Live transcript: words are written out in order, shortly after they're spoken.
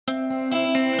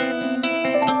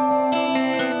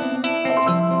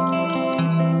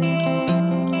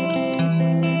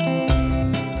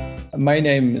My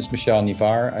name is Michel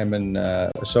Nivar. I'm an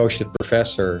associate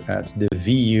professor at the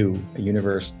VU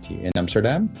University in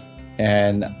Amsterdam,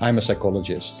 and I'm a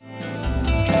psychologist.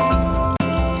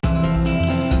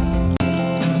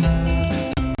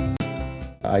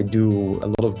 I do a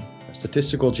lot of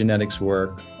statistical genetics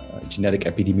work, genetic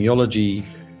epidemiology,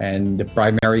 and the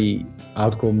primary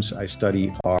outcomes I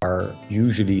study are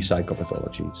usually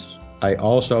psychopathologies. I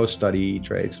also study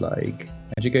traits like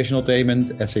educational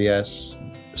attainment, SAS,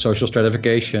 social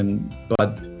stratification,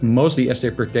 but mostly as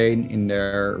they pertain in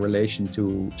their relation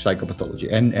to psychopathology.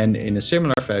 And in a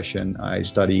similar fashion, I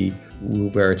study,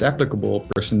 where it's applicable,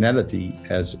 personality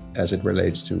as it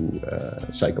relates to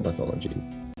psychopathology.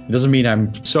 It doesn't mean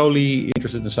I'm solely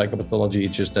interested in psychopathology.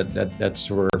 It's just that's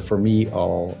where, for me,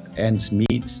 all ends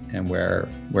meet, and where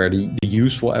the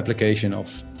useful application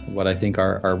of what I think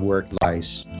our work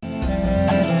lies.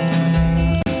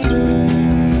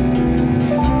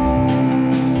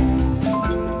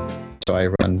 So I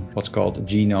run what's called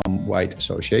genome-wide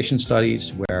association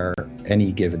studies, where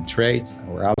any given trait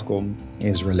or outcome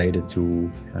is related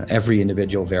to every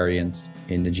individual variant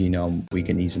in the genome we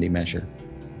can easily measure.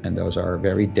 And those are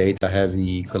very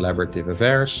data-heavy collaborative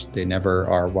affairs. They never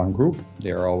are one group.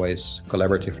 They are always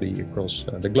collaboratively across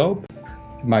the globe.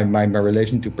 My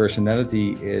relation to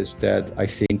personality is that I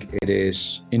think it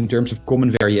is, in terms of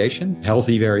common variation,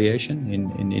 healthy variation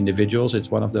in individuals,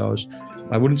 it's one of those,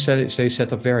 I wouldn't say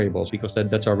set of variables, because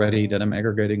that's already, that I'm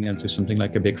aggregating them to something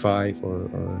like a big five or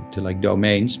to like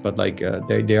domains, but like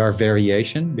they are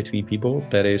variation between people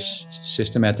that is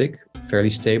systematic,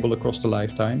 fairly stable across the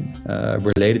lifetime,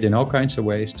 related in all kinds of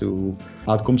ways to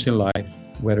outcomes in life,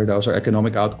 whether those are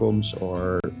economic outcomes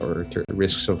or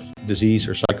risks of disease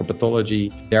or psychopathology.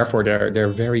 Therefore,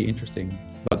 they're very interesting.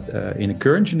 But in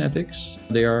current genetics,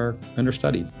 they are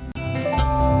understudied.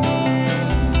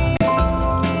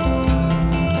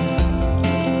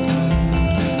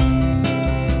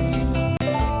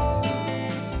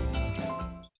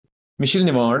 Michel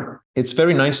Nivar, it's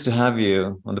very nice to have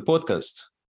you on the podcast.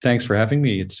 Thanks for having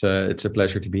me. It's a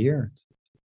pleasure to be here.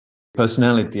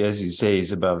 Personality, as you say,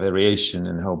 is about variation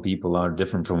and how people are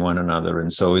different from one another.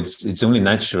 And so it's only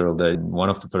natural that one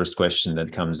of the first questions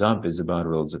that comes up is about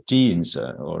roles of genes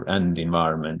and the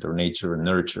environment, or nature and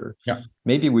nurture. Yeah.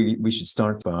 Maybe we should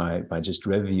start by just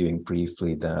reviewing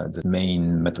briefly the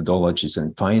main methodologies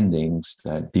and findings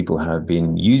that people have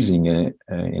been using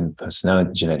in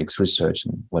personality genetics research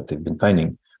and what they've been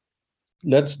finding.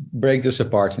 Let's break this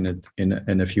apart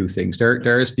in a few things.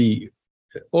 There is the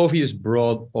obvious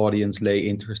broad audience lay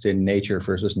interest in nature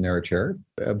versus nurture,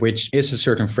 which is a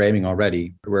certain framing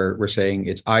already. We're saying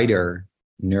it's either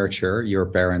nurture, your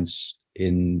parents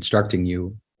instructing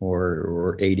you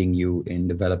or aiding you in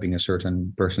developing a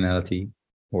certain personality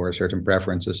or certain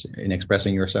preferences in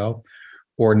expressing yourself,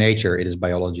 or nature, it is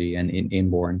biology and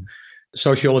inborn.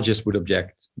 Sociologists would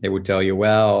object. They would tell you,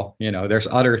 well, there's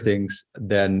other things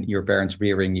than your parents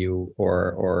rearing you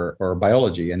or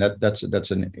biology, and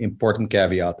that's an important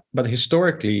caveat. But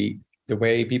historically, the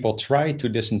way people try to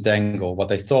disentangle what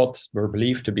they thought were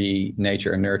believed to be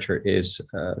nature and nurture is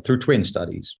through twin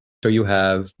studies. So you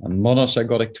have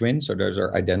monozygotic twins, so those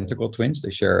are identical twins.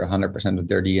 They share 100% of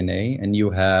their DNA, and you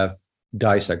have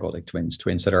dizygotic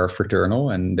twins that are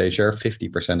fraternal, and they share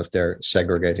 50% of their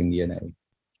segregating DNA.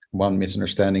 One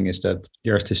misunderstanding is that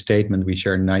there's this statement, we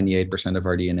share 98% of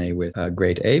our DNA with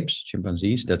great apes,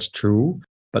 chimpanzees. That's true.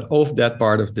 But of that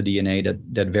part of the DNA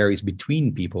that varies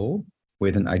between people,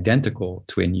 with an identical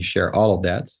twin, you share all of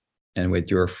that. And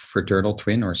with your fraternal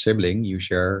twin or sibling, you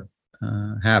share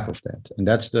half of that. And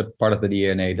that's the part of the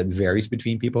DNA that varies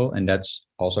between people. And that's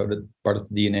also the part of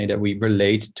the DNA that we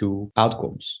relate to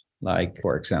outcomes, like,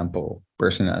 for example,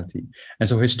 personality. And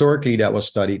so historically, that was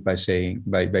studied by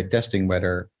testing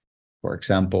whether, for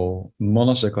example,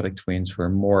 monozygotic twins were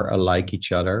more alike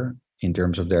each other in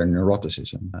terms of their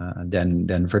neuroticism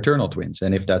than fraternal twins.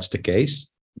 And if that's the case,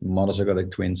 monozygotic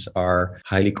twins are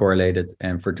highly correlated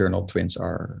and fraternal twins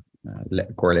are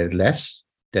correlated less,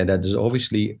 then that is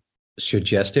obviously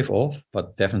suggestive of,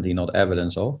 but definitely not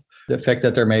evidence of, the fact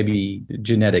that there may be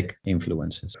genetic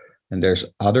influences. And there's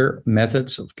other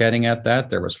methods of getting at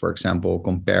that. There was, for example,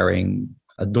 comparing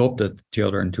adopted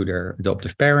children to their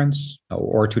adoptive parents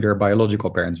or to their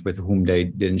biological parents with whom they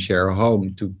didn't share a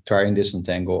home, to try and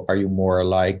disentangle, are you more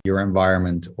alike your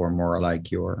environment or more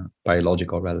alike your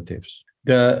biological relatives?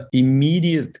 The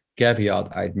immediate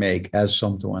caveat I'd make as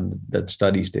someone that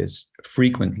studies this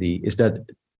frequently is that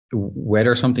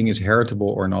whether something is heritable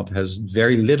or not has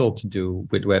very little to do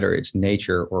with whether it's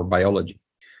nature or biology.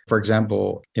 For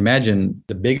example, imagine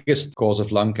the biggest cause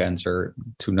of lung cancer,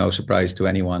 to no surprise to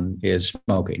anyone, is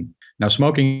smoking. Now,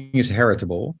 smoking is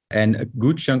heritable, and a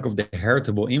good chunk of the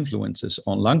heritable influences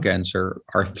on lung cancer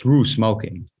are through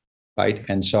smoking, right?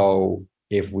 And so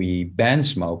if we ban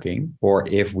smoking, or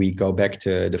if we go back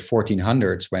to the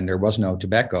 1400s when there was no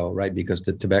tobacco, right? Because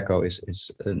the tobacco is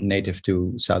native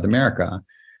to South America,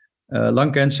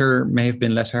 lung cancer may have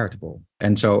been less heritable.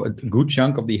 And so a good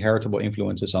chunk of the heritable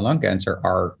influences on lung cancer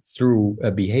are through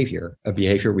a behavior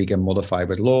we can modify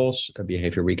with laws, a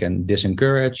behavior we can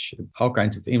disencourage, all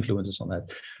kinds of influences on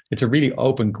that. It's a really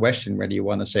open question whether you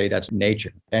want to say that's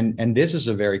nature. And this is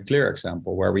a very clear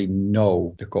example where we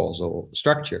know the causal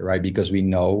structure, right? Because we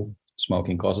know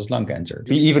smoking causes lung cancer.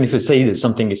 Even if you say that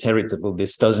something is heritable,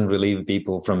 this doesn't relieve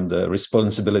people from the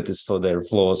responsibilities for their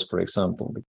flaws, for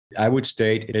example. I would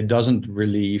state it doesn't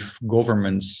relieve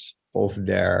governments of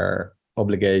their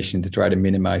obligation to try to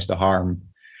minimize the harm.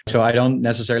 So I don't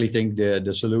necessarily think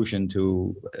the solution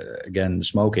to, again,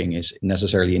 smoking is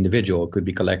necessarily individual. It could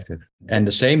be collective. And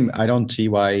the same, I don't see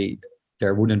why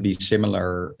there wouldn't be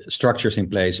similar structures in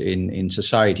place in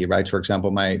society, right? For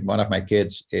example, one of my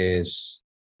kids is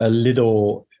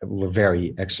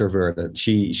very extroverted.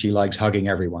 She likes hugging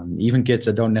everyone, even kids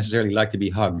that don't necessarily like to be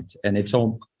hugged. And it's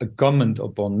all incumbent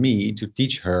upon me to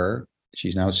teach her.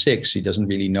 She's now 6. She doesn't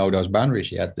really know those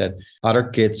boundaries yet, that other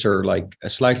kids are like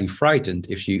slightly frightened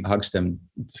if she hugs them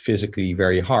physically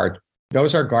very hard.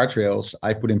 Those are guardrails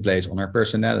I put in place on her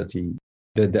personality.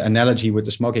 The analogy with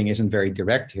the smoking isn't very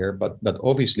direct here, but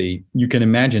obviously you can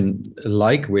imagine,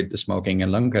 like with the smoking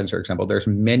and lung cancer example, there's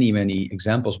many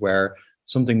examples where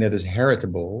something that is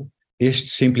heritable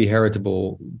is simply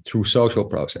heritable through social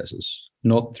processes,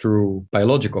 not through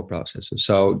biological processes.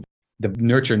 So the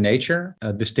nurture-nature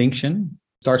distinction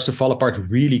starts to fall apart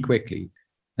really quickly.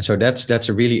 And so that's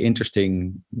a really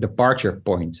interesting departure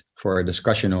point for a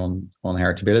discussion on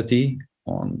heritability,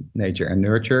 on nature and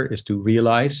nurture, is to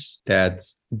realize that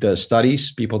the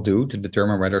studies people do to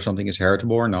determine whether something is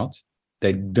heritable or not,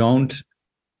 they don't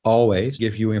always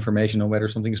give you information on whether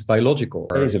something is biological.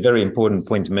 That is a very important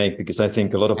point to make, because I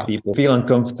think a lot of people feel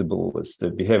uncomfortable with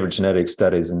the behavior genetic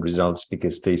studies and results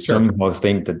because they somehow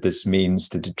think that this means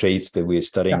that the traits that we're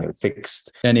studying are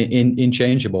fixed and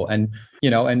inchangeable. And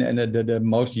the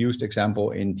most used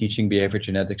example in teaching behavior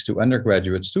genetics to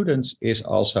undergraduate students is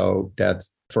also that,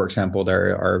 for example,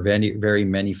 there are very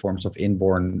many forms of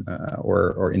inborn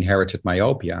or inherited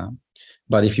myopia.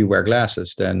 But if you wear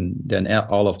glasses, then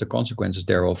all of the consequences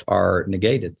thereof are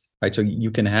negated, right? So you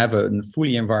can have a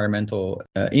fully environmental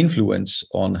influence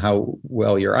on how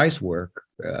well your eyes work,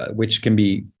 which can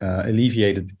be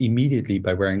alleviated immediately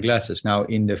by wearing glasses. Now,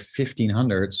 in the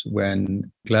 1500s,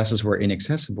 when glasses were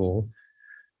inaccessible,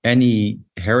 any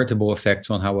heritable effects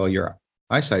on how well your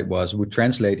eyesight was would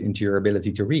translate into your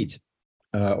ability to read.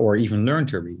 Or even learn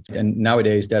to read. And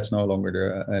nowadays, that's no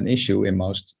longer an issue in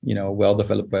most,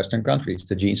 well-developed Western countries.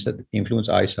 The genes that influence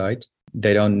eyesight,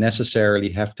 they don't necessarily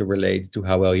have to relate to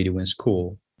how well you do in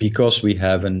school because we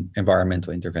have an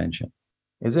environmental intervention.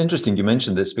 It's interesting you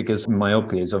mentioned this because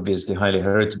myopia is obviously highly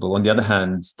heritable. On the other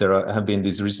hand, there have been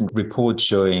these recent reports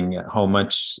showing how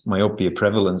much myopia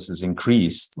prevalence has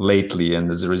increased lately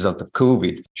and as a result of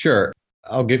COVID. Sure.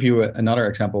 I'll give you another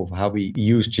example of how we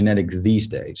use genetics these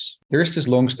days. There's this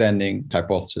long-standing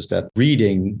hypothesis that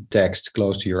reading text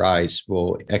close to your eyes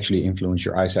will actually influence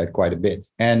your eyesight quite a bit.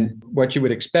 And what you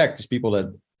would expect is people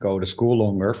that go to school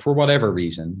longer for whatever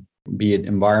reason, be it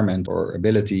environment or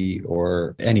ability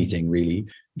or anything really,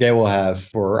 they will have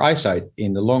poorer eyesight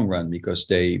in the long run because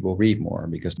they will read more,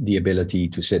 because the ability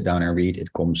to sit down and read,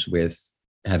 it comes with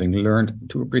having learned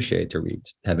to appreciate to read,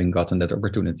 having gotten that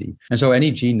opportunity. And so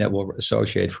any gene that will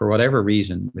associate for whatever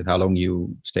reason with how long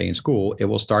you stay in school, it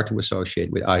will start to associate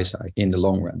with eyesight in the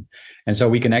long run. And so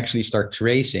we can actually start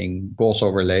tracing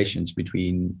causal relations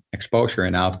between exposure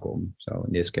and outcome. So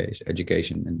in this case,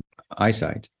 education and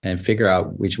eyesight, and figure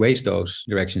out which ways those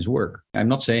directions work. I'm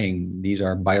not saying these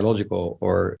are biological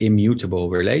or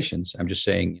immutable relations. I'm just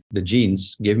saying the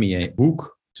genes give me a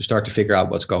hook to start to figure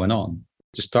out what's going on.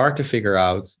 To start to figure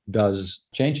out, does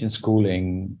change in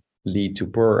schooling lead to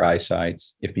poorer eyesight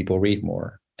if people read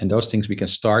more? And those things we can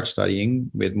start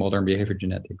studying with modern behavior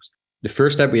genetics. The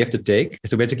first step we have to take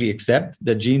is to basically accept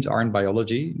that genes aren't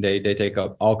biology. They take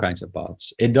up all kinds of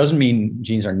paths. It doesn't mean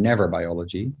genes are never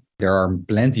biology. There are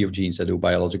plenty of genes that do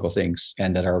biological things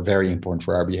and that are very important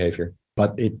for our behavior,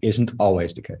 but it isn't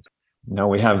always the case. Now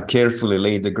we have carefully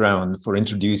laid the ground for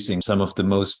introducing some of the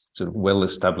most sort of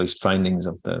well-established findings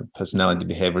of the personality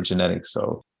behavior genetics.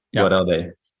 So what are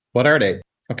they? What are they?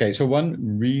 Okay, so one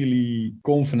really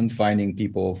confident finding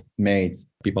people made,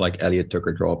 people like Elliot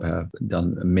Tucker-Drop have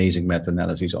done amazing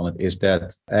meta-analyses on it, is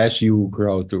that as you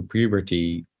grow through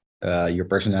puberty, your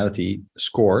personality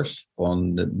scores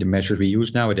on the measures we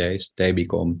use nowadays, they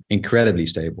become incredibly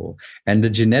stable. And the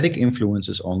genetic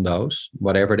influences on those,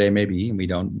 whatever they may be, and we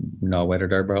don't know whether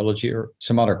they're biology or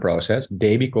some other process,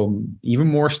 they become even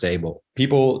more stable.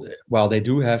 People, while they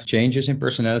do have changes in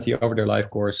personality over their life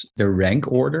course, the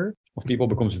rank order of people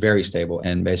becomes very stable.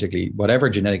 And basically, whatever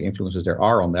genetic influences there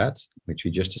are on that, which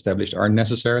we just established, aren't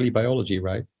necessarily biology,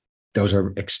 right? Those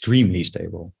are extremely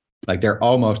stable. Like they're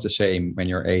almost the same when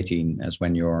you're 18 as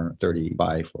when you're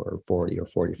 35 or 40 or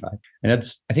 45. And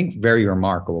that's, I think, very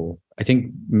remarkable. I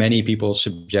think many people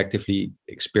subjectively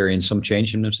experience some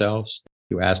change in themselves.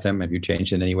 You ask them, have you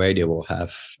changed in any way? They will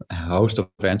have a host of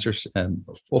answers,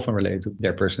 often related to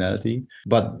their personality.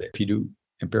 But if you do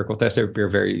empirical tests, they appear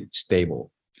very stable.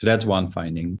 So that's one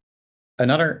finding.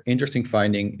 Another interesting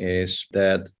finding is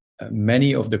that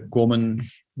many of the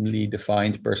commonly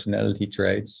defined personality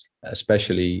traits,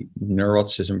 especially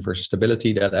neuroticism versus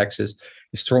stability, that axis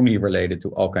is strongly related to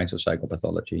all kinds of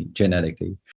psychopathology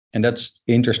genetically. And that's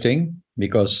interesting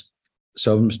because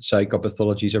some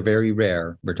psychopathologies are very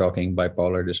rare. We're talking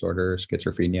bipolar disorder,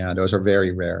 schizophrenia, those are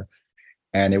very rare.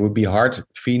 And it would be hard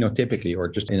phenotypically or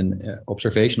just in an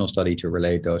observational study to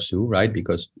relate those two, right?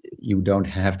 Because you don't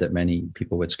have that many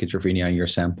people with schizophrenia in your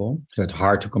sample. So it's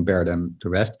hard to compare them to the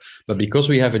rest. But because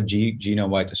we have a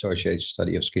genome-wide association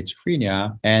study of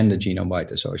schizophrenia and a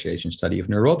genome-wide association study of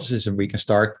neuroticism, we can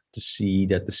start to see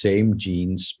that the same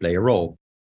genes play a role.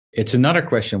 It's another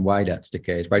question why that's the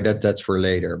case, right? That's for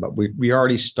later. But we're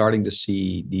already starting to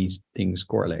see these things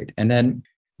correlate. And then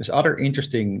this other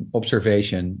interesting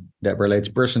observation that relates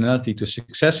personality to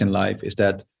success in life is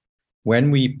that when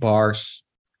we parse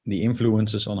the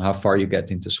influences on how far you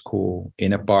get into school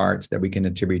in a part that we can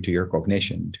attribute to your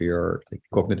cognition, to your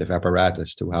cognitive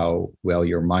apparatus, to how well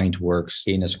your mind works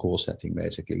in a school setting,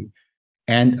 basically,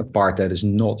 and a part that is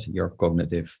not your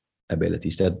cognitive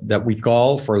abilities, that we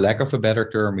call, for lack of a better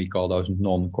term, we call those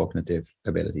non-cognitive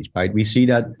abilities, right? We see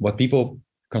that what people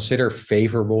consider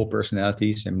favorable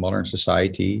personalities in modern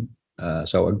society,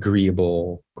 so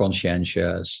agreeable,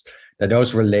 conscientious, that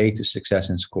those relate to success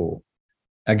in school.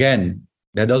 Again,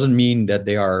 that doesn't mean that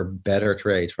they are better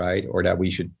traits, right? Or that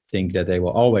we should think that they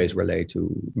will always relate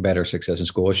to better success in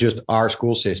school. It's just our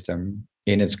school system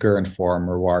in its current form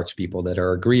rewards people that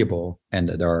are agreeable and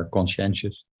that are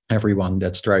conscientious. Everyone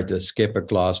that's tried to skip a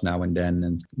class now and then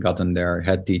and gotten their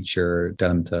head teacher tell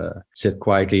them to sit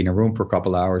quietly in a room for a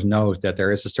couple hours knows that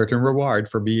there is a certain reward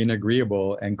for being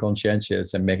agreeable and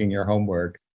conscientious and making your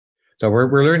homework. So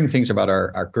we're learning things about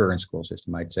our current school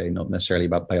system, I'd say, not necessarily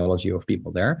about biology of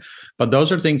people there. But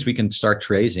those are things we can start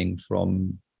tracing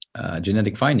from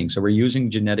genetic findings. So we're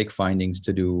using genetic findings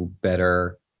to do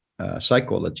better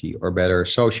psychology or better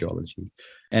sociology.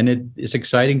 And it is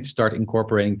exciting to start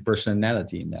incorporating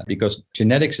personality in that, because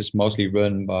genetics is mostly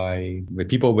run with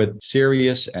people with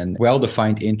serious and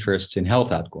well-defined interests in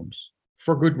health outcomes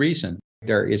for good reason.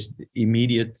 There is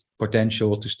immediate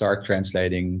potential to start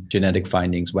translating genetic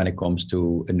findings when it comes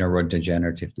to a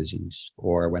neurodegenerative disease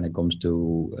or when it comes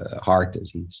to heart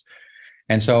disease.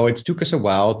 And so it took us a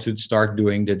while to start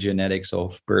doing the genetics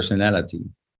of personality.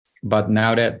 But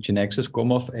now that genetics has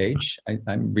come of age,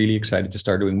 I'm really excited to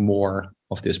start doing more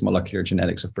of this molecular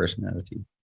genetics of personality.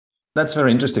 That's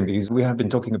very interesting because we have been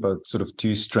talking about sort of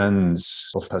two strands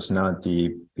of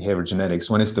personality behavior genetics.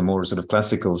 One is the more sort of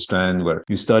classical strand where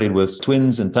you studied with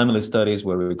twins and family studies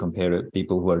where we compare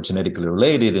people who are genetically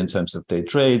related in terms of their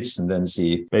traits and then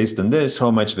see based on this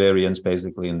how much variance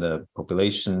basically in the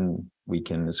population we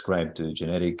can ascribe to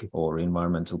genetic or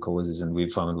environmental causes. And we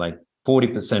found like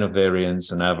 40% of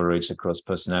variance on average across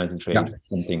personality traits,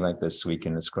 something like this, we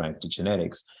can ascribe to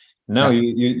genetics. Now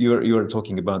you are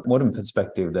talking about modern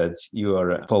perspective that you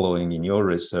are following in your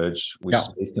research, which is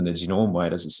based on the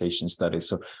genome-wide association studies.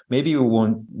 So maybe you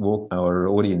want to walk our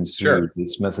audience through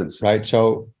these methods. Right.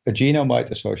 So a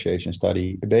genome-wide association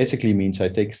study basically means I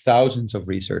take thousands of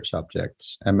research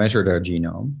subjects and measure their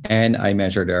genome and I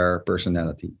measure their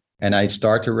personality. And I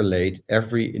start to relate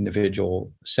every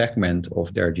individual segment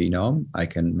of their genome I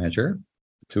can measure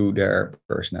to their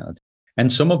personality.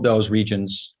 And some of those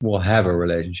regions will have a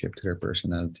relationship to their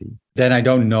personality. Then I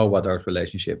don't know what those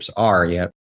relationships are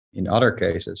yet. In other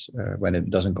cases, when it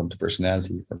doesn't come to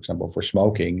personality, for example, for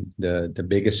smoking, the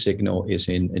biggest signal is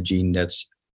in a gene that's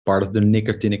part of the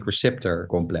nicotinic receptor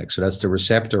complex. So that's the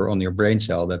receptor on your brain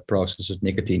cell that processes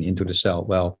nicotine into the cell.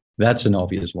 Well, that's an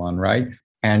obvious one, right?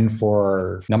 And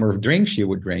for number of drinks you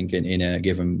would drink in a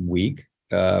given week,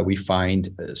 we find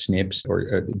SNPs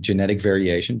or genetic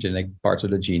variation, genetic parts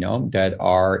of the genome that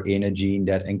are in a gene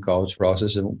that encodes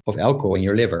process of alcohol in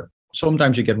your liver.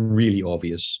 Sometimes you get really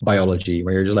obvious biology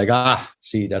where you're just like,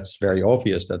 see, that's very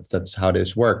obvious that's how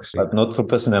this works. But not for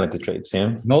personality traits,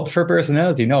 yeah? Not for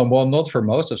personality, no. Well, not for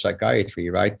most of psychiatry,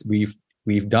 right?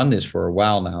 We've done this for a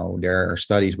while now. There are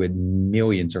studies with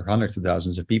millions or hundreds of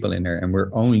thousands of people in there, and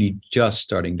we're only just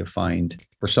starting to find,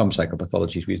 for some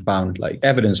psychopathologies, we've found like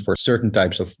evidence for certain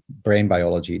types of brain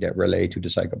biology that relate to the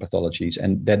psychopathologies,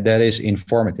 and that is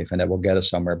informative and that will get us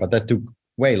somewhere. But that took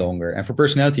way longer. And for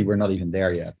personality, we're not even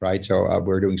there yet, right? So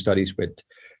we're doing studies with,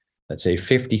 let's say,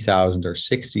 50,000 or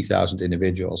 60,000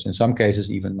 individuals, in some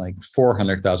cases even like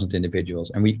 400,000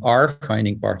 individuals. And we are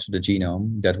finding parts of the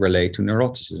genome that relate to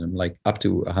neuroticism, like up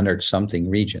to 100 something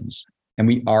regions. And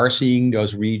we are seeing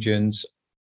those regions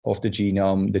of the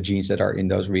genome, the genes that are in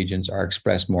those regions are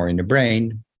expressed more in the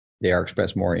brain. They are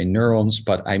expressed more in neurons.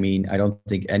 But I mean, I don't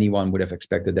think anyone would have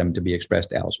expected them to be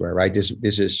expressed elsewhere, right?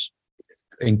 This is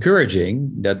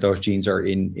encouraging that those genes are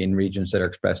in regions that are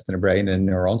expressed in the brain and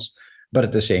neurons. But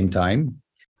at the same time,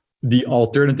 the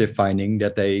alternative finding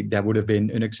that would have been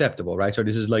unacceptable, right? So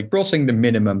this is like crossing the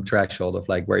minimum threshold of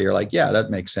like where you're like, yeah, that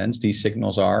makes sense. These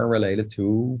signals are related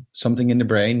to something in the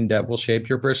brain that will shape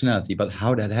your personality. But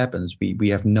how that happens, we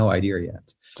have no idea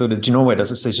yet. So the genome-wide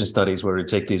association studies where you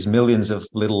take these millions of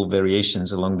little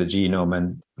variations along the genome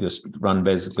and just run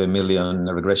basically a million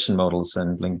regression models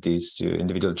and link these to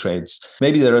individual traits.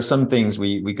 Maybe there are some things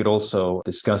we could also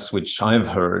discuss, which I've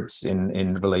heard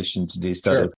in relation to these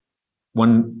studies. Sure.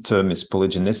 One term is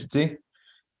polygenicity,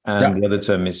 and the other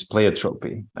term is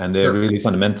pleiotropy. And they're really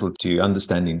fundamental to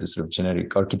understanding the sort of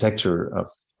genetic architecture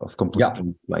of complex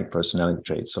like personality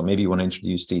traits. So maybe you want to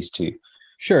introduce these two.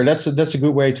 Sure, that's a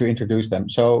good way to introduce them.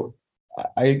 So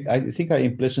I think I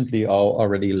implicitly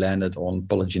already landed on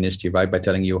polygenicity, right? By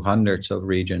telling you hundreds of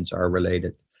regions are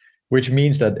related, which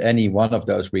means that any one of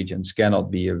those regions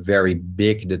cannot be a very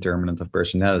big determinant of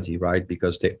personality, right?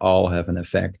 Because they all have an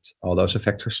effect. All those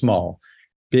effects are small.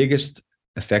 Biggest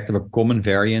effect of a common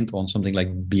variant on something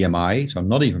like BMI, so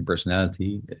not even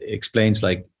personality, explains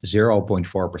like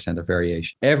 0.4% of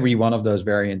variation. Every one of those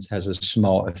variants has a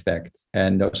small effect,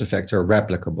 and those effects are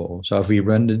replicable. So if we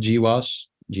run the GWAS,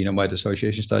 Genome-Wide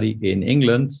Association study, in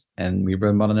England, and we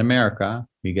run one in America,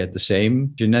 we get the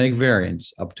same genetic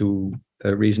variants up to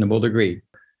a reasonable degree.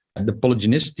 And the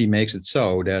polygenicity makes it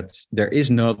so that there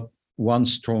is not one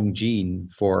strong gene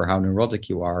for how neurotic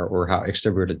you are or how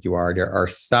extroverted you are. There are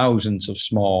thousands of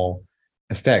small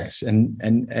effects.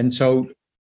 And so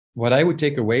what I would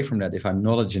take away from that, if I'm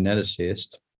not a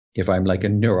geneticist, if I'm like a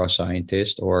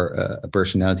neuroscientist or a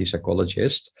personality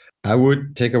psychologist, I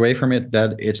would take away from it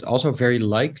that it's also very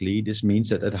likely this means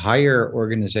that at higher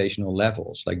organizational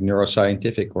levels, like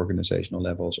neuroscientific organizational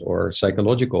levels or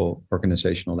psychological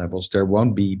organizational levels, there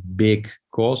won't be big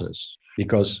causes,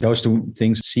 because those two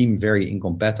things seem very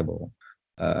incompatible,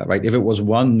 right? If it was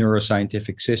one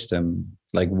neuroscientific system,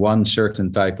 like one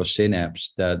certain type of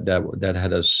synapse that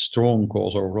had a strong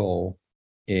causal role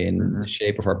in the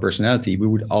shape of our personality, we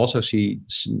would also see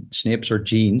SNPs or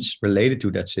genes related to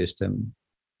that system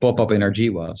pop up in our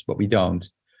GWAS, but we don't.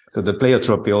 So the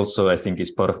pleiotropy also, I think,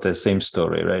 is part of the same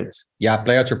story, right? Yeah,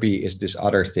 pleiotropy is this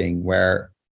other thing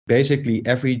where basically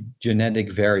every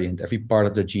genetic variant, every part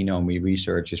of the genome we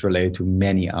research is related to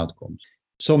many outcomes,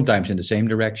 sometimes in the same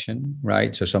direction,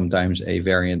 right? So sometimes a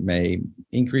variant may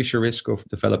increase your risk of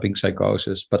developing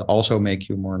psychosis, but also make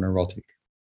you more neurotic.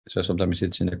 So sometimes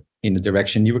it's in the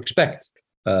direction you expect.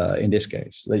 In this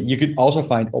case, you could also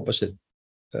find opposite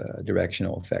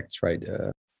directional effects, right?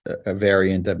 A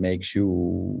variant that makes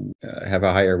you have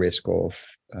a higher risk of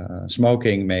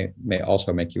smoking may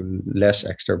also make you less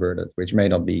extroverted, which may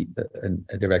not be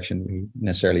a direction we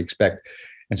necessarily expect.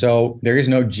 And so there is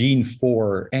no gene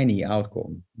for any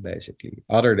outcome, basically,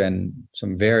 other than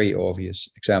some very obvious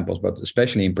examples, but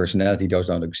especially in personality, those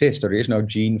don't exist. So there is no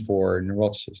gene for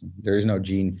neuroticism. There is no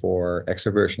gene for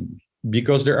extroversion,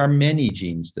 because there are many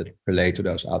genes that relate to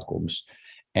those outcomes.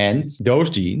 And those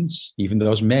genes, even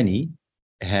those many,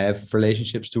 have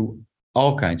relationships to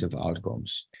all kinds of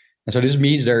outcomes. And so this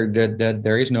means that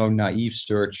there is no naive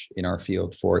search in our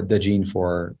field for the gene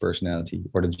for personality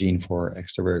or the gene for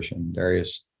extroversion. There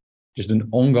is just an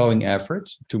ongoing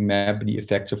effort to map the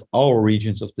effects of all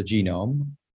regions of the genome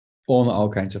on all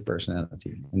kinds of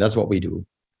personality. And that's what we do.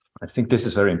 I think this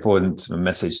is very important, a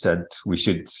message that we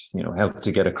should, help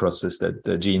to get across, is that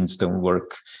the genes don't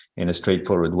work in a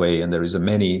straightforward way. And there is a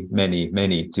many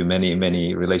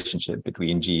relationship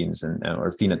between genes and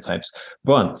our phenotypes.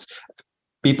 But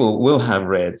people will have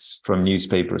read from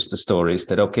newspapers the stories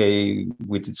that, okay,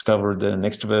 we discovered an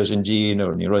extroversion gene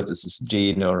or neuroticism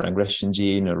gene or aggression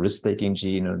gene or risk-taking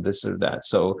gene or this or that.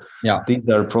 So Yeah. these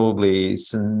are probably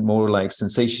some more like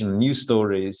sensational news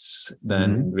stories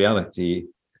than reality.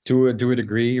 To a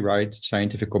degree, right?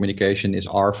 Scientific communication is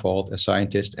our fault as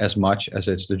scientists as much as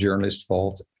it's the journalist's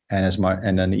fault,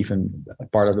 and then even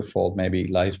part of the fault maybe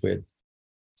lies with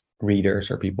readers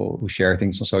or people who share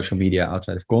things on social media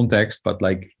outside of context. But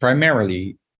like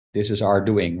primarily, this is our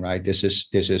doing, right? This is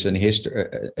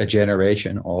a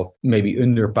generation of maybe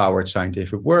underpowered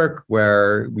scientific work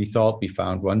where we thought we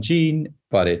found one gene,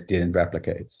 but it didn't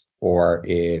replicate, or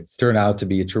it turned out to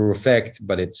be a true effect,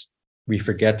 but we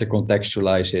forget to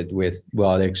contextualize it with,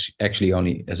 well, it actually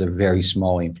only has a very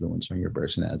small influence on your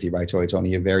personality, right? So it's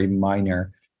only a very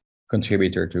minor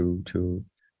contributor to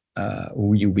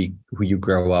who you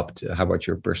grow up to, how about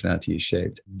your personality is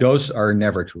shaped. Those are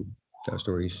never true, those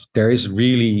stories. There is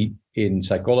really, in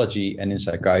psychology and in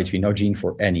psychiatry, no gene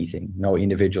for anything, no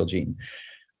individual gene.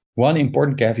 One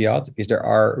important caveat is there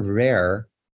are rare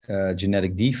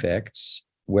genetic defects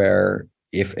where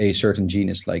if a certain gene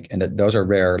is like, and those are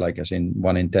rare, like as in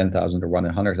 1 in 10,000 or 1 in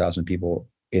 100,000 people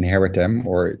inherit them,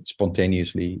 or it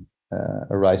spontaneously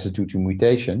arises due to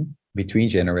mutation between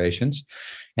generations.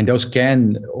 And those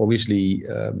can obviously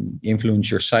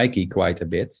influence your psyche quite a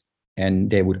bit. And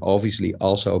they would obviously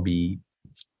also be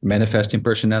manifest in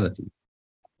personality,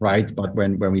 right? But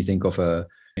when we think of a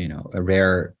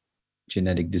rare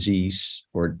genetic disease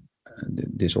or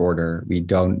disorder, we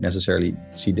don't necessarily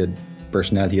see the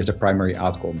personality as a primary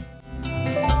outcome.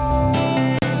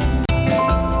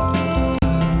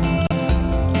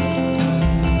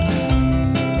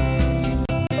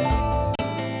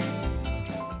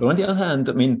 But on the other hand,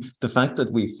 I mean, the fact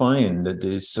that we find that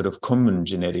these sort of common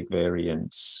genetic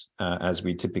variants, as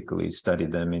we typically study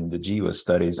them in the GWAS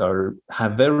studies,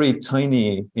 have very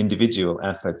tiny individual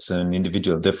effects and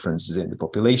individual differences in the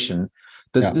population.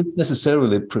 Does this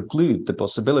necessarily preclude the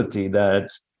possibility that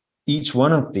each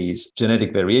one of these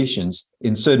genetic variations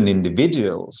in certain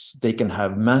individuals, they can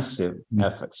have massive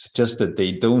effects, just that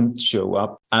they don't show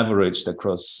up averaged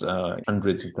across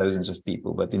hundreds of thousands of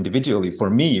people. But individually, for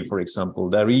me, for example,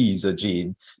 there is a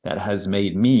gene that has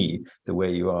made me the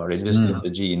way you are. It's just not the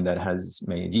gene that has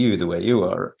made you the way you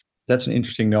are. That's an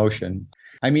interesting notion.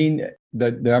 I mean,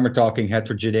 we're talking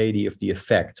heterogeneity of the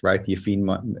effect, right? The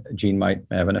affine gene might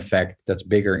have an effect that's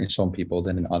bigger in some people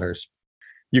than in others.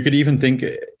 You could even think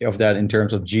of that in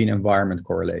terms of gene-environment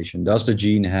correlation. Does the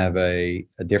gene have a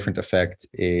different effect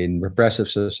in repressive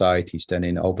societies than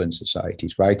in open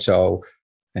societies, right? So,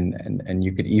 and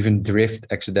you could even drift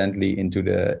accidentally into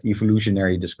the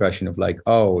evolutionary discussion of like,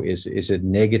 oh, is it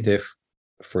negative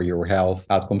for your health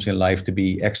outcomes in life to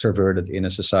be extroverted in a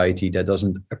society that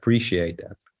doesn't appreciate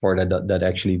that, or that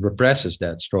actually represses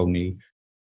that strongly?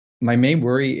 My main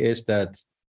worry is that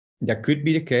could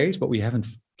be the case, but we haven't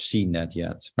seen that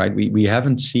yet, right? We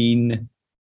haven't seen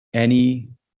any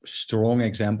strong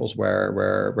examples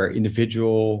where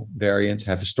individual variants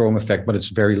have a strong effect, but it's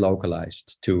very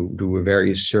localized to a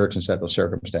very certain set of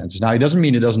circumstances. Now, it doesn't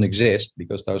mean it doesn't exist,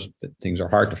 because those things are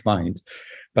hard to find,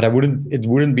 but it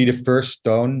wouldn't be the first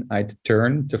stone I'd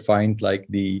turn to find like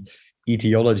the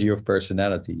etiology of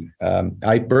personality.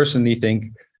 I personally think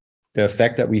the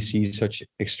fact that we see such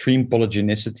extreme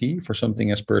polygenicity for something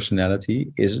as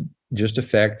personality is just the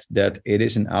fact that it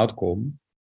is an outcome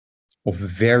of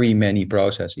very many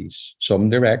processes, some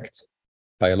direct,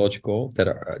 biological,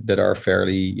 that are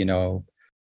fairly,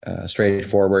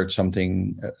 straightforward.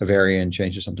 A variant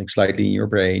changes something slightly in your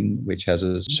brain, which has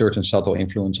a certain subtle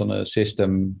influence on a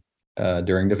system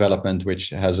during development, which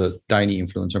has a tiny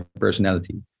influence on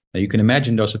personality. Now, you can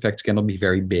imagine those effects cannot be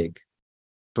very big.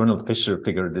 Ronald Fisher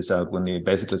figured this out when he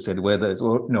basically said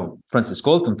Francis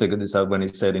Galton figured this out when he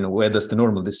said, where does the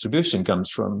normal distribution comes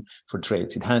from for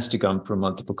traits? It has to come from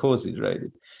multiple causes, right?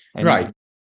 Right.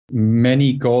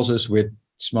 Many causes with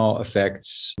small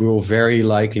effects will very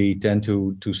likely tend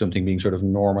to something being sort of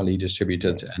normally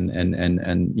distributed, and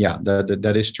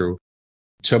that is true.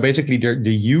 So basically,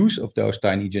 the use of those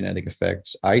tiny genetic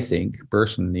effects, I think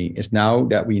personally, is now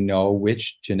that we know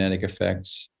which genetic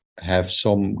effects have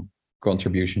some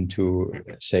contribution to,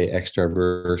 say,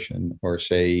 extraversion or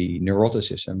say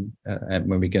neuroticism, and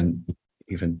when we can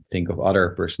even think of other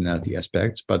personality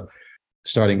aspects, but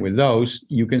starting with those,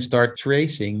 you can start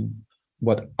tracing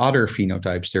what other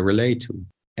phenotypes they relate to,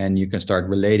 and you can start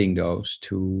relating those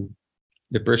to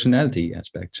the personality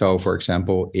aspect. So, for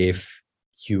example, if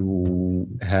you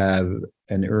have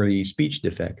an early speech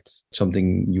defect,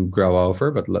 something you grow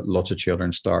over, but lots of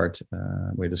children start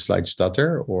with a slight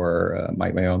stutter, or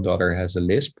my own daughter has a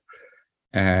lisp,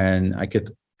 and I could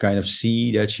kind of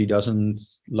see that she doesn't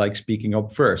like speaking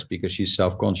up first because she's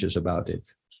self-conscious about it.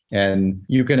 And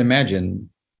you can imagine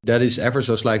that is ever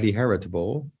so slightly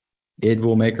heritable. It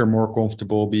will make her more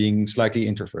comfortable being slightly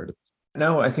introverted.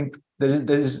 No, I think there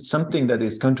is something that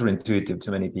is counterintuitive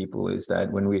to many people, is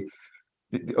that when we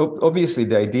obviously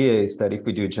the idea is that if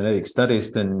we do genetic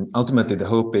studies, then ultimately the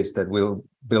hope is that we'll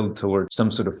build towards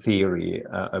some sort of theory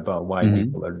about why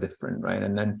people are different, right?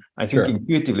 And then I think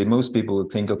intuitively most people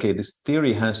would think, okay, this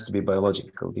theory has to be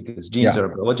biological because genes are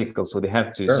biological, so they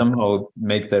have to somehow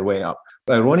make their way up.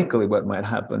 Ironically, what might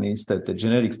happen is that the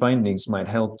genetic findings might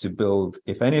help to build,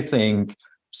 if anything,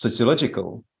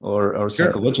 sociological or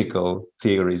psychological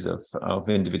theories of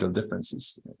individual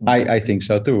differences. I think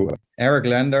so too. Eric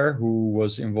Lander, who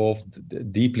was involved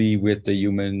deeply with the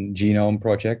Human Genome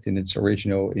Project in its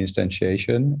original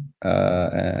instantiation,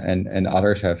 and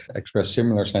others have expressed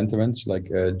similar sentiments,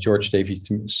 like George Davey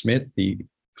Smith, the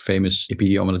famous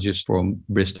epidemiologist from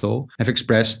Bristol, have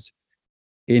expressed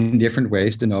in different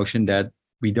ways the notion that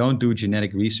we don't do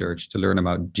genetic research to learn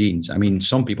about genes. I mean,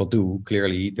 some people do,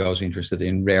 clearly those interested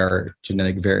in rare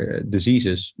genetic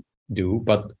diseases do,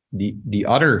 but the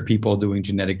other people doing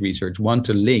genetic research want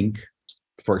to link,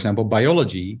 for example,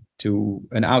 biology to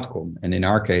an outcome. And in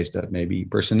our case, that may be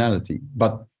personality.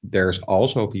 But there's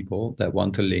also people that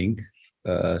want to link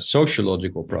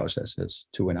sociological processes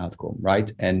to an outcome,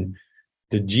 right? And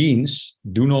the genes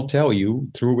do not tell you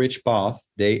through which path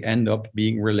they end up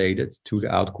being related to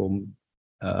the outcome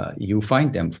you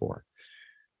find them for.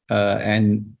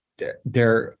 And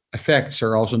their effects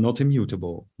are also not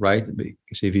immutable, right?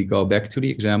 Because if you go back to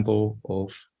the example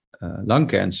of lung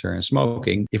cancer and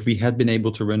smoking, if we had been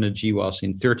able to run a GWAS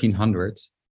in 1300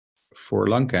 for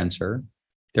lung cancer,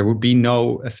 there would be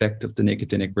no effect of the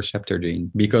nicotinic receptor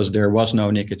gene, because there was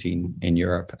no nicotine in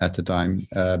Europe at the time,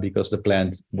 because the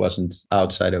plant wasn't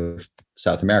outside of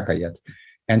South America yet.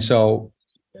 And so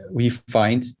we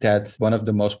find that one of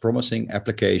the most promising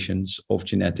applications of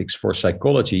genetics for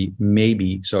psychology may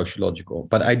be sociological.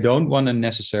 But I don't want to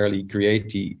necessarily create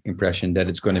the impression that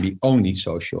it's going to be only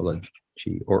sociology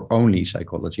or only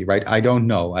psychology, right? I don't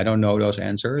know. I don't know those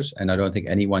answers, and I don't think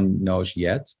anyone knows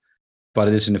yet. But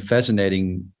it is a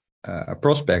fascinating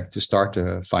prospect to start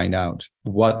to find out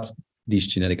what these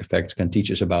genetic effects can teach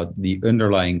us about the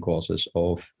underlying causes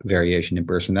of variation in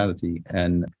personality,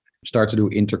 and start to do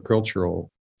intercultural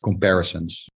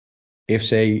comparisons. If,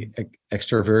 say,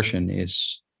 extroversion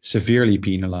is severely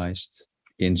penalized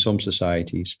in some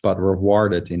societies but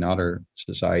rewarded in other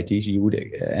societies, you would,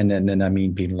 and then I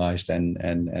mean penalized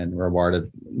and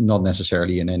rewarded not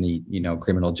necessarily in any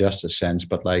criminal justice sense,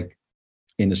 but like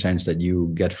in the sense that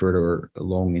you get further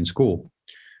along in school,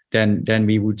 then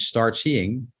we would start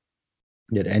seeing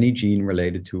that any gene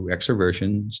related to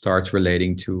extroversion starts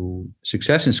relating to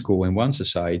success in school in one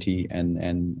society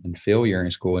and failure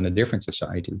in school in a different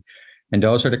society. And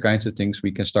those are the kinds of things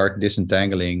we can start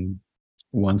disentangling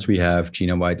once we have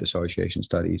genome-wide association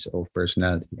studies of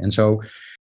personality. And so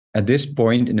at this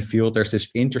point in the field, there's this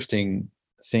interesting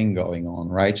thing going on,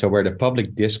 right? So where the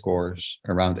public discourse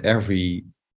around every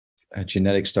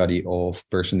genetic study of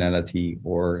personality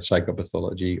or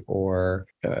psychopathology or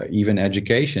even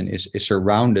education is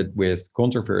surrounded with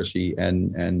controversy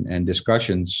and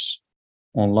discussions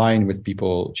online, with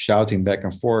people shouting back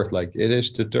and forth like, it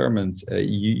is determined,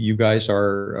 you guys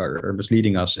are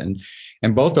misleading us, and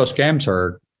both those camps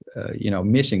are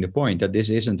missing the point that this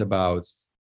isn't about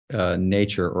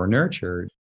nature or nurture.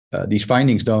 These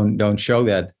findings don't show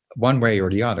that one way or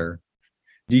the other.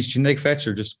 These genetic facts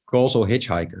are just causal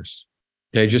hitchhikers.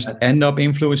 They just end up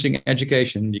influencing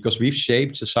education because we've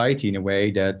shaped society in a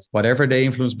way that whatever they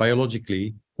influence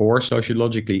biologically or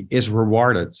sociologically is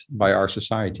rewarded by our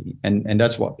society. And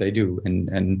that's what they do.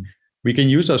 And we can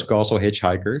use those causal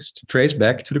hitchhikers to trace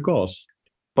back to the cause.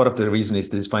 Part of the reason is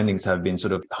these findings have been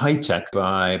sort of hijacked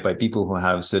by people who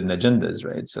have certain agendas,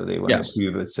 right? So they want to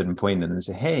prove a certain point and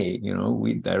say, hey,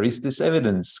 there is this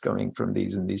evidence coming from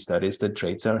these and these studies that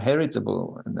traits are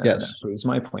heritable. And that proves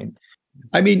my point.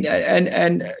 I mean,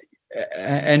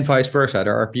 and vice versa.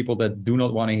 There are people that do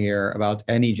not want to hear about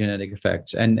any genetic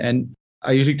effects. And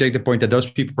I usually take the point that those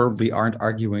people probably aren't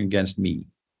arguing against me,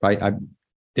 right?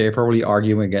 They're probably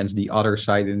arguing against the other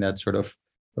side in that sort of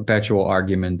perpetual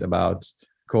argument about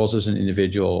causes an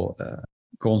individual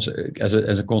as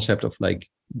a concept of like,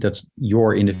 that's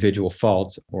your individual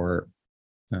fault, or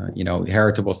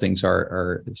heritable things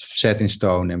are set in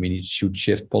stone and we should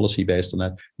shift policy based on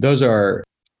that. Those are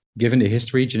given the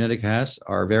history genetic has,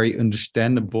 are very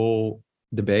understandable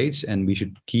debates, and we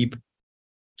should keep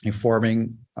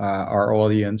informing our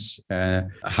audience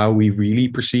how we really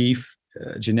perceive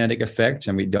genetic effects,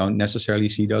 and we don't necessarily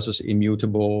see those as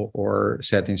immutable or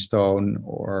set in stone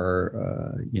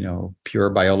or pure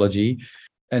biology.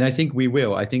 And I think we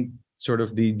will. I think sort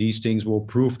of these things will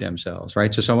prove themselves,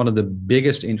 right? So one of the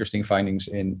biggest interesting findings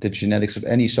in the genetics of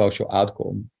any social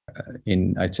outcome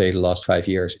in, I'd say, the last 5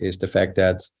 years is the fact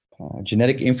that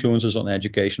genetic influences on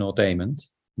educational attainment,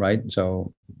 right?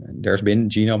 So there's been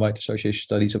genome-wide association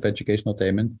studies of educational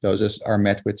attainment. Those are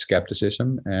met with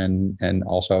skepticism and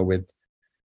also with,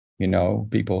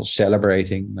 people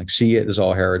celebrating, like, see it as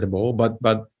all heritable. But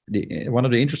one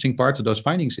of the interesting parts of those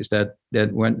findings is that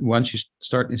once you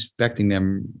start inspecting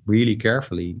them really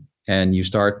carefully and you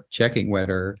start checking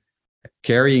whether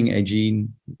carrying a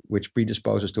gene which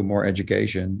predisposes to more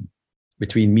education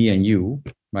between me and you,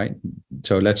 right?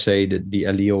 So let's say that the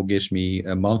allele gives me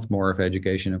a month more of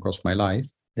education across my life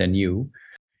than you.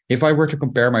 If I were to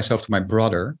compare myself to my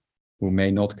brother, who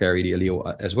may not carry the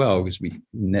allele as well, because we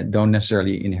don't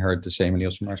necessarily inherit the same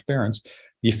alleles from our parents,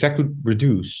 the effect would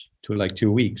reduce to like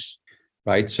 2 weeks,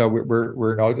 right? So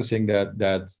we're noticing that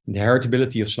the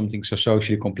heritability of something so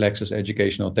socially complex as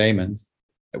educational attainment,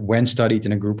 when studied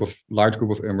in a large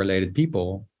group of unrelated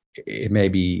people, it may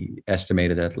be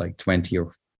estimated at like 20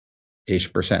 or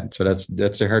ish%. So that's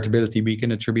the heritability we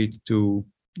can attribute to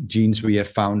genes we have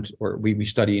found or we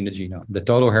study in the genome. The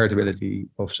total heritability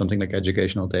of something like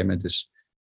educational attainment is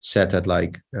set at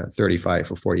like 35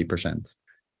 or 40%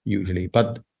 usually.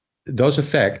 But those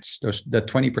effects, that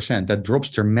 20%, that drops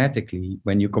dramatically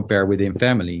when you compare within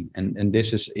family. And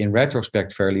this is in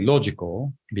retrospect fairly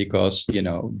logical because,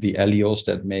 the alleles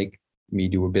that make me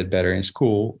do a bit better in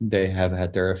school, they have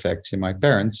had their effects in my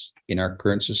parents in our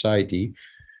current society,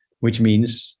 which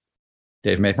means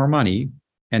they've made more money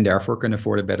and therefore can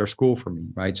afford a better school for me,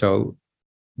 right? So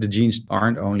the genes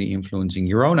aren't only influencing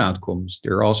your own outcomes,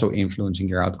 they're also influencing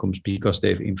your outcomes because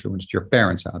they've influenced your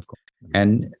parents' outcomes.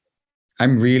 And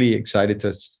I'm really excited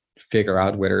to figure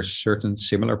out whether certain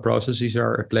similar processes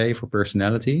are at play for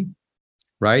personality,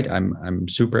 right? I'm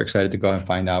super excited to go and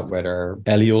find out whether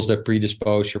alleles that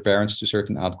predispose your parents to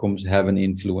certain outcomes have an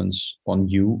influence on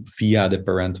you via the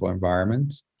parental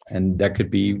environment. And that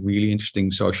could be really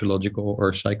interesting sociological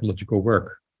or psychological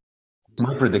work.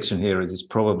 My prediction here is it's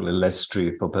probably less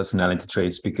true for personality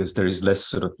traits because there is less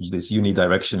sort of this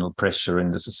unidirectional pressure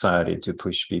in the society to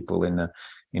push people in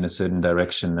a certain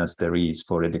direction as there is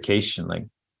for education. Like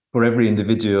for every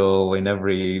individual in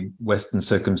every Western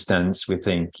circumstance, we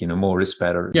think, more is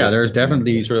better. Yeah, there's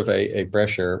definitely sort of a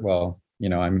pressure. Well,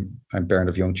 I'm parent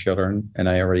of young children, and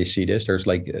I already see this. There's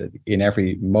like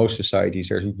in most societies,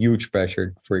 there's a huge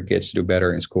pressure for kids to do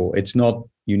better in school. It's not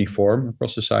uniform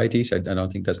across societies. I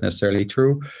don't think that's necessarily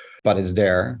true, but it's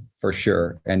there for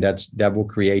sure. And that will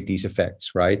create these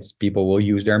effects, right? People will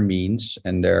use their means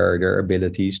and their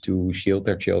abilities to shield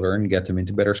their children, get them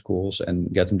into better schools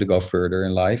and get them to go further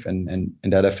in life. And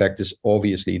that effect is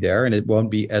obviously there, and it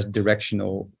won't be as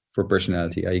directional for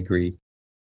personality. I agree.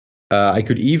 You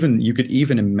could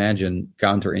even imagine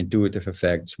counterintuitive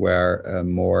effects where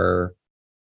more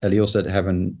alleles that have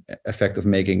an effect of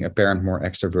making a parent more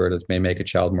extroverted may make a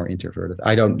child more introverted.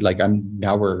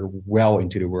 Now we're well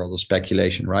into the world of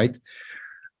speculation, right?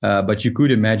 But you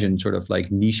could imagine sort of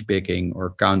like niche picking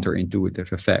or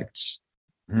counterintuitive effects.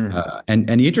 And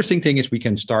the interesting thing is we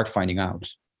can start finding out,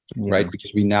 right?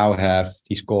 Because we now have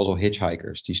these causal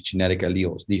hitchhikers, these genetic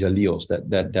alleles, these alleles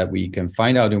that we can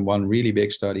find out in one really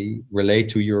big study relate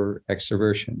to your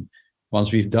extroversion.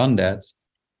 Once we've done that,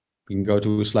 we can go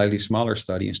to a slightly smaller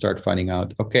study and start finding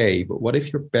out, okay, but what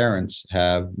if your parents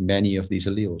have many of these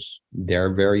alleles?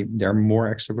 They're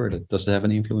more extroverted. Does it have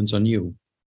an influence on you?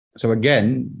 So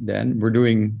again, then we're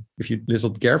doing, if you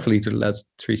listen carefully to the last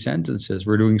 3 sentences,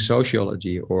 we're doing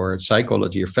sociology or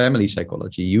psychology or family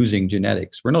psychology using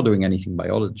genetics. We're not doing anything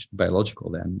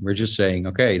biological then. We're just saying,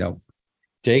 okay,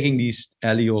 taking these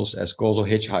alleles as causal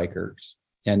hitchhikers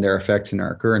and their effects in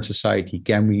our current society,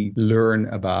 can we learn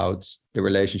about the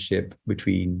relationship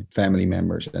between family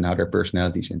members and how their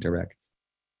personalities interact?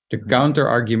 The counter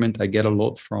argument I get a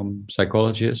lot from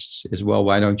psychologists is, well,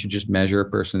 why don't you just measure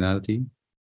personality?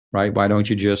 Right? Why don't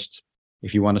you just,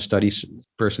 if you want to study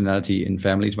personality in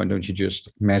families, why don't you just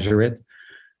measure it?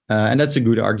 And that's a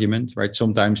good argument, right?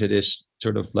 Sometimes it is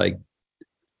sort of like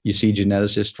you see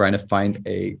geneticists trying to find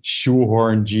a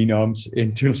shoehorn genomes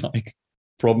into like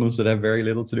problems that have very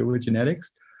little to do with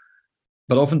genetics.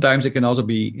 But oftentimes it can also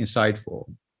be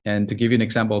insightful. And to give you an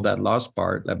example of that last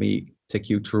part, let me take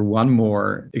you through one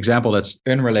more example that's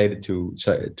unrelated to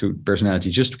personality,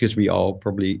 just because we all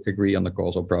probably agree on the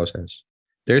causal process.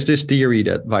 There's this theory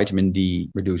that vitamin D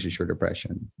reduces your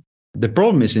depression. The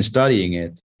problem is, in studying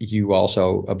it, you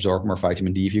also absorb more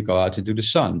vitamin D if you go out into the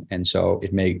sun. And so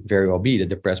it may very well be that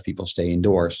depressed people stay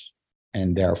indoors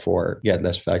and therefore get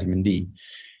less vitamin D.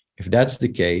 If that's the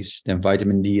case, then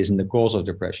vitamin D isn't the cause of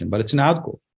depression, but it's an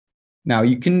outcome. Now,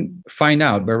 you can find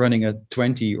out by running a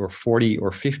 20 or 40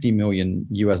 or 50 million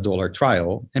US$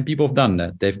 trial, and people have done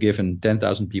that. They've given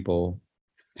 10,000 people,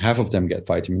 half of them get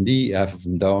vitamin D, half of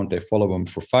them don't. They follow them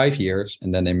for 5 years,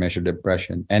 and then they measure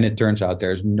depression. And it turns out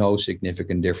there's no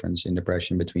significant difference in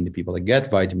depression between the people that get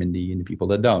vitamin D and the people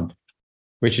that don't,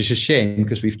 which is a shame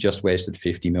because we've just wasted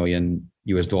 $50 million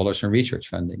US$ in research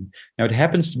funding. Now, it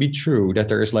happens to be true that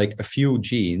there is like a few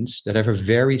genes that have a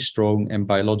very strong and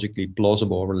biologically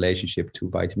plausible relationship to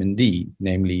vitamin D.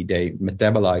 Namely, they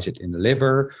metabolize it in the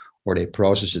liver, or they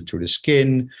process it through the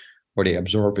skin, or they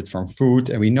absorb it from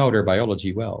food, and we know their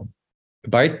biology well.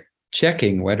 By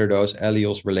checking whether those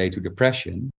alleles relate to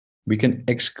depression, we can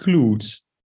exclude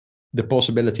the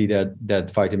possibility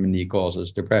that vitamin D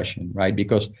causes depression, right?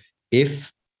 Because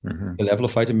if the level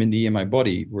of vitamin D in my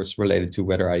body was related to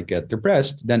whether I get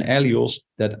depressed, then alleles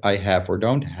that I have or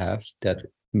don't have that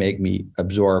make me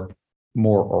absorb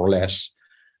more or less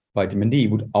vitamin D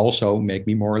would also make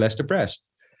me more or less depressed.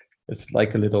 It's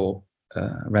like a little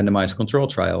randomized control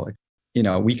trial. You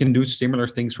know, we can do similar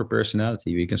things for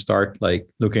personality. We can start like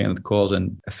looking at cause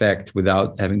and effect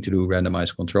without having to do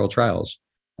randomized control trials.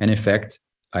 And in fact,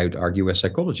 I would argue as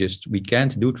psychologists, we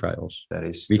can't do trials.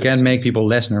 We can make people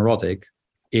less neurotic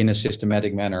in a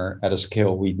systematic manner at a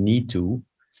scale we need to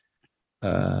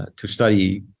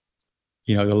study,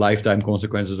 you know, the lifetime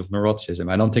consequences of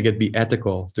neuroticism. I don't think it'd be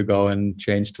ethical to go and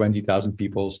change 20,000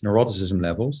 people's neuroticism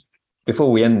levels.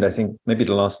 Before we end, I think maybe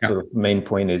the last sort of main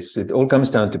point is it all comes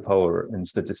down to power and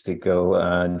statistical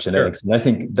genetics. Sure. And I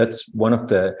think that's one of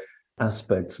the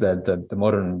aspects that the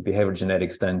modern behavioral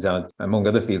genetics stands out among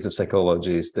other fields of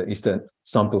psychology is the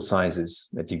sample sizes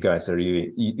that you guys are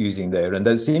using there. And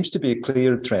there seems to be a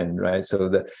clear trend, right?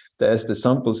 So as the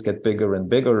samples get bigger and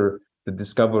bigger, the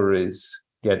discoveries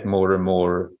get more and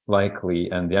more likely,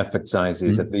 and the effect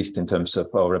sizes, at least in terms of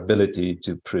our ability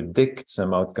to predict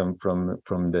some outcome from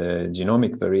the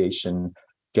genomic variation,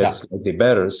 gets slightly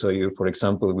better. So for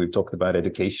example, we've talked about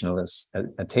educational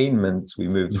attainment. We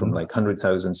moved from like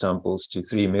 100,000 samples to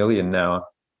 3 million now,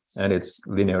 and it's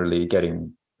linearly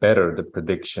getting better, the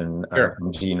prediction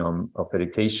from genome of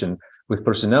education. With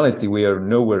personality, we are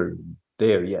nowhere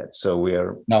there yet. So we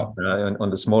are on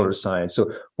the smaller side.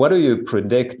 So what do you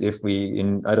predict if we,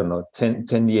 in, I don't know,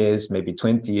 10 years, maybe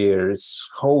 20 years,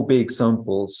 how big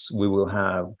samples we will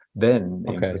have then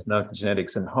in personality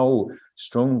genetics, and how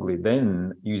strongly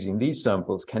then using these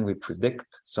samples can we predict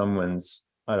someone's,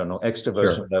 I don't know,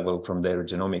 extroversion level from their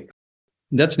genomic?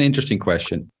 That's an interesting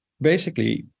question.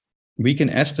 Basically, we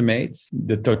can estimate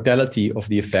the totality of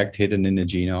the effect hidden in the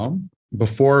genome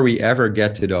before we ever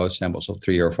get to those samples of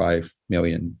 3 or 5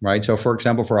 million, right? So for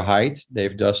example, for height,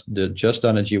 they've just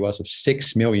done a GWAS of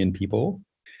 6 million people,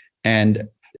 and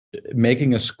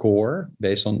making a score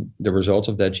based on the results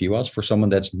of that GWAS for someone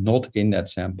that's not in that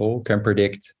sample can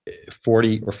predict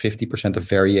 40 or 50% of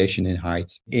variation in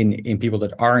height in people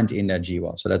that aren't in that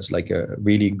GWAS. So that's like a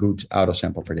really good out of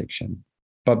sample prediction.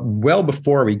 But well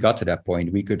before we got to that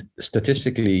point, we could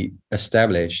statistically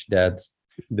establish that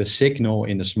the signal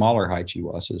in the smaller height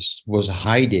GWASs was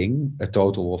hiding a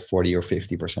total of 40 or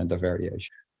 50% of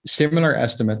variation. Similar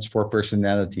estimates for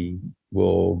personality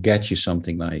will get you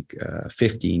something like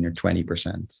 15 or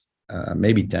 20%,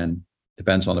 maybe 10,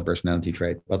 depends on the personality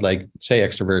trait. But like, say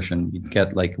extroversion, you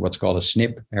get like what's called a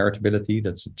SNP heritability.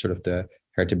 That's sort of the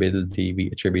heritability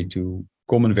we attribute to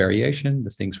common variation,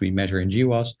 the things we measure in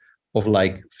GWAS, of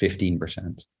like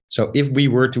 15%. So if we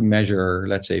were to measure,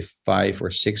 let's say 5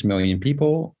 or 6 million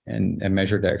people and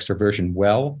measure their extroversion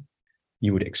well,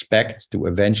 you would expect to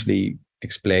eventually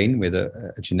explain with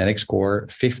a genetic score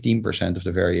 15% of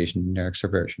the variation in their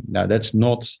extroversion. Now, that's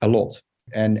not a lot.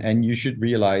 And you should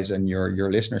realize, and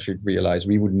your listeners should realize,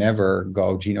 we would never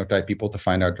go genotype people to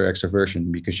find out their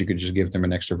extroversion, because you could just give them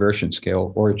an extroversion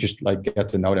scale, or just like get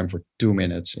to know them for 2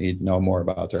 minutes and you'd know more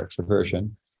about their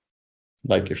extroversion.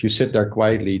 Like if you sit there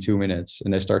quietly 2 minutes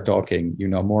and they start talking, you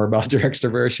know more about their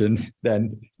extroversion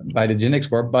than by the genetic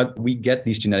score. But we get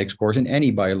these genetic scores in any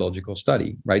biological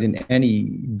study, right? In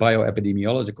any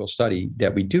bioepidemiological study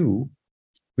that we do,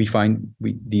 we find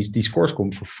these scores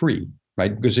come for free,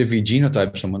 right? Because if we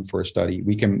genotype someone for a study,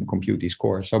 we can compute these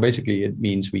scores. So basically it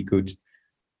means we could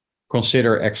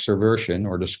consider extroversion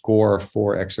or the score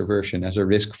for extroversion as a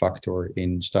risk factor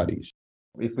in studies.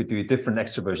 If we do different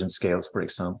extroversion scales, for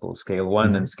example, scale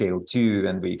 1 and scale 2,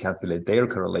 and we calculate their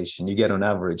correlation, you get on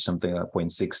average something like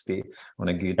 0.60, on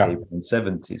a good day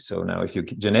 0.70. So now if your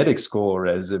genetic score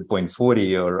is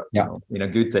 0.40 or in a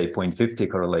good day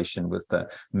 0.50 correlation with the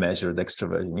measured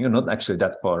extroversion, you're not actually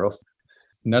that far off.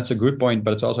 And that's a good point,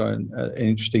 but it's also an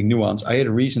interesting nuance. I had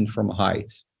a reason from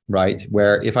height, right?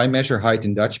 Where if I measure height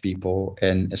in Dutch people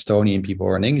and Estonian people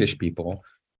or in English people,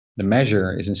 the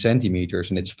measure is in centimeters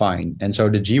and it's fine. And so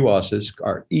the GWASs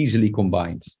are easily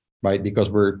combined, right? Because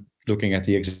we're looking at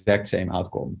the exact same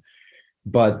outcome.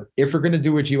 But if we're going to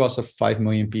do a GWAS of 5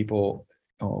 million people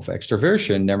of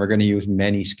extroversion, then we're going to use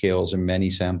many scales and many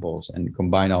samples and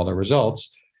combine all the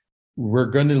results.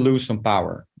 We're going to lose some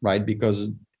power, right? Because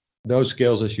those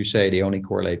scales, as you say, they only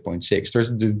correlate 0.6.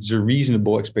 There's a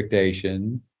reasonable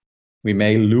expectation we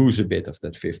may lose a bit of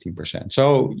that 15%.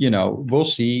 So, we'll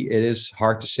see. It is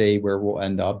hard to say where we'll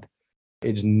end up.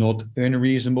 It's not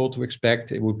unreasonable to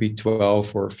expect it would be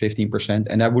 12 or 15%.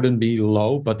 And that wouldn't be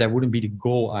low, but that wouldn't be the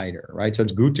goal either, right? So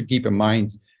it's good to keep in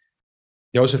mind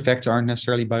those effects aren't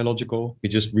necessarily biological. We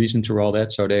just reasoned through all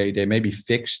that. So they may be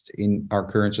fixed in our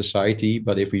current society,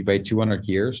 but if we wait 200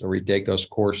 years or we take those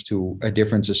scores to a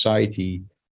different society,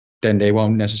 then they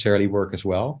won't necessarily work as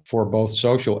well for both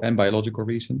social and biological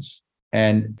reasons.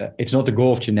 And it's not the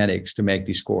goal of genetics to make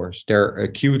these scores. They're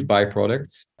acute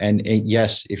byproducts. And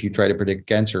yes, if you try to predict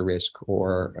cancer risk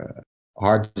or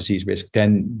heart disease risk,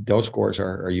 then those scores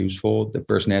are useful. The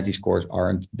personality scores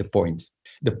aren't the point.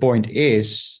 The point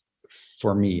is,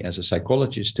 for me as a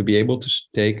psychologist, to be able to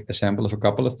take a sample of a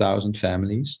couple of thousand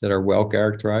families that are well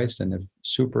characterized and have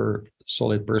super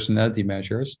solid personality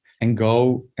measures and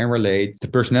go and relate the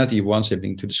personality of one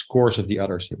sibling to the scores of the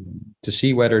other sibling, to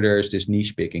see whether there is this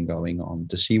niche picking going on,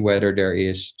 to see whether there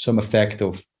is some effect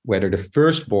of whether the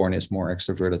firstborn is more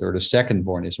extroverted or the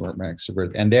secondborn is more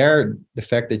extroverted. And there, the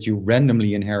fact that you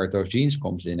randomly inherit those genes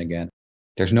comes in again.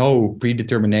 There's no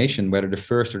predetermination whether the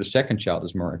first or the second child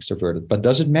is more extroverted, but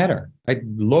does it matter? I'd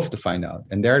love to find out.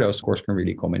 And there, those scores can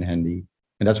really come in handy.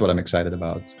 And that's what I'm excited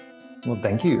about. Well,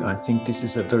 thank you. I think this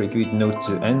is a very good note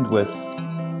to end with.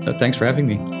 Thanks for having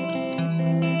me.